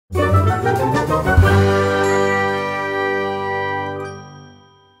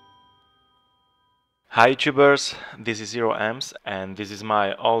Hi YouTubers, this is Zero Amps and this is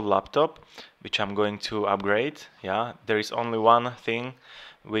my old laptop which I'm going to upgrade. Yeah, there is only one thing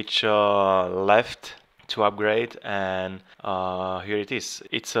which left to upgrade, and here it is.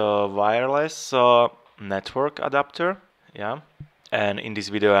 It's a wireless network adapter. Yeah, and in this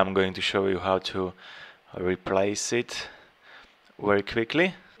video I'm going to show you how to replace it very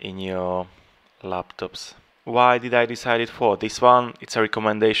quickly in your laptops. Why did I decide it for this one? It's a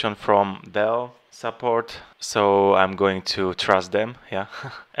recommendation from Dell support, so I'm going to trust them. Yeah.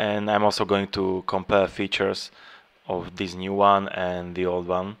 And I'm also going to compare features of this new one and the old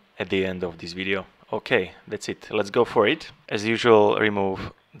one at the end of this video. Okay, that's it. Let's go for it. As usual,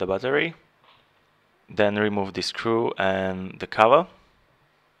 remove the battery, then remove the screw and the cover,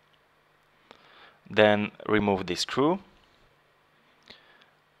 then remove the screw,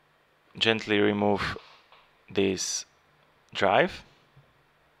 gently remove this drive,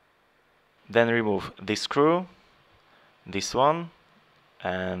 then remove this screw, this one,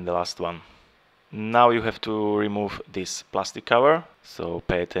 and the last one. Now you have to remove this plastic cover, so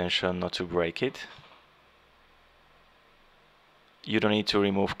pay attention not to break it. You don't need to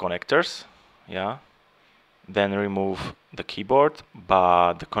remove connectors, yeah. Then remove the keyboard,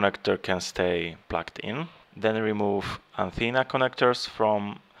 but the connector can stay plugged in. Then remove antenna connectors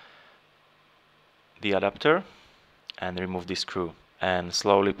from the adapter and remove the screw and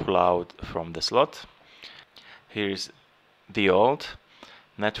slowly pull out from the slot. Here's the old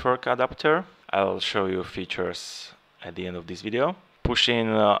network adapter. I'll show you features at the end of this video. Push in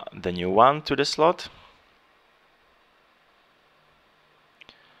the new one to the slot.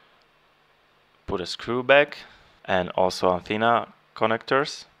 Put a screw back and also antenna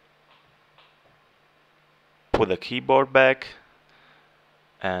connectors. Put the keyboard back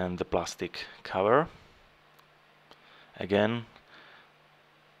and the plastic cover. Again,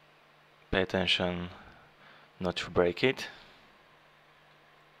 pay attention not to break it.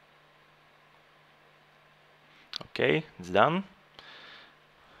 Okay, it's done.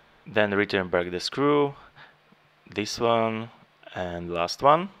 Then return back the screw, this one and the last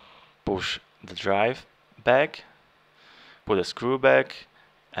one. Push the drive back, put a screw back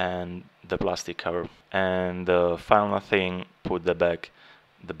and the plastic cover. And the final thing, put the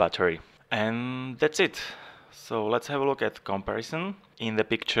battery. And that's it. So let's have a look at comparison. In the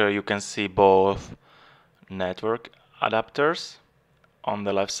picture you can see both network adapters. On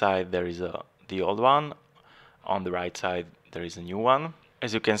the left side there is the old one, on the right side there is a new one.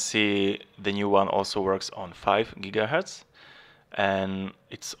 As you can see, the new one also works on 5 GHz and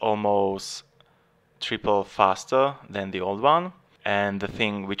it's almost triple faster than the old one. And the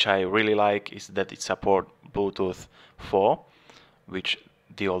thing which I really like is that it supports Bluetooth 4, which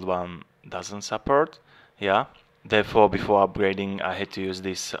the old one doesn't support. Yeah, therefore before upgrading I had to use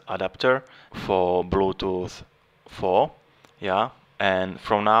this adapter for Bluetooth 4. Yeah, and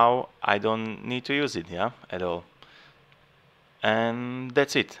from now I don't need to use it, yeah, at all. And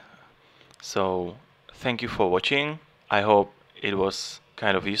that's it. So thank you for watching. I hope it was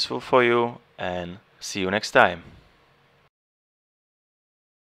kind of useful for you, and see you next time.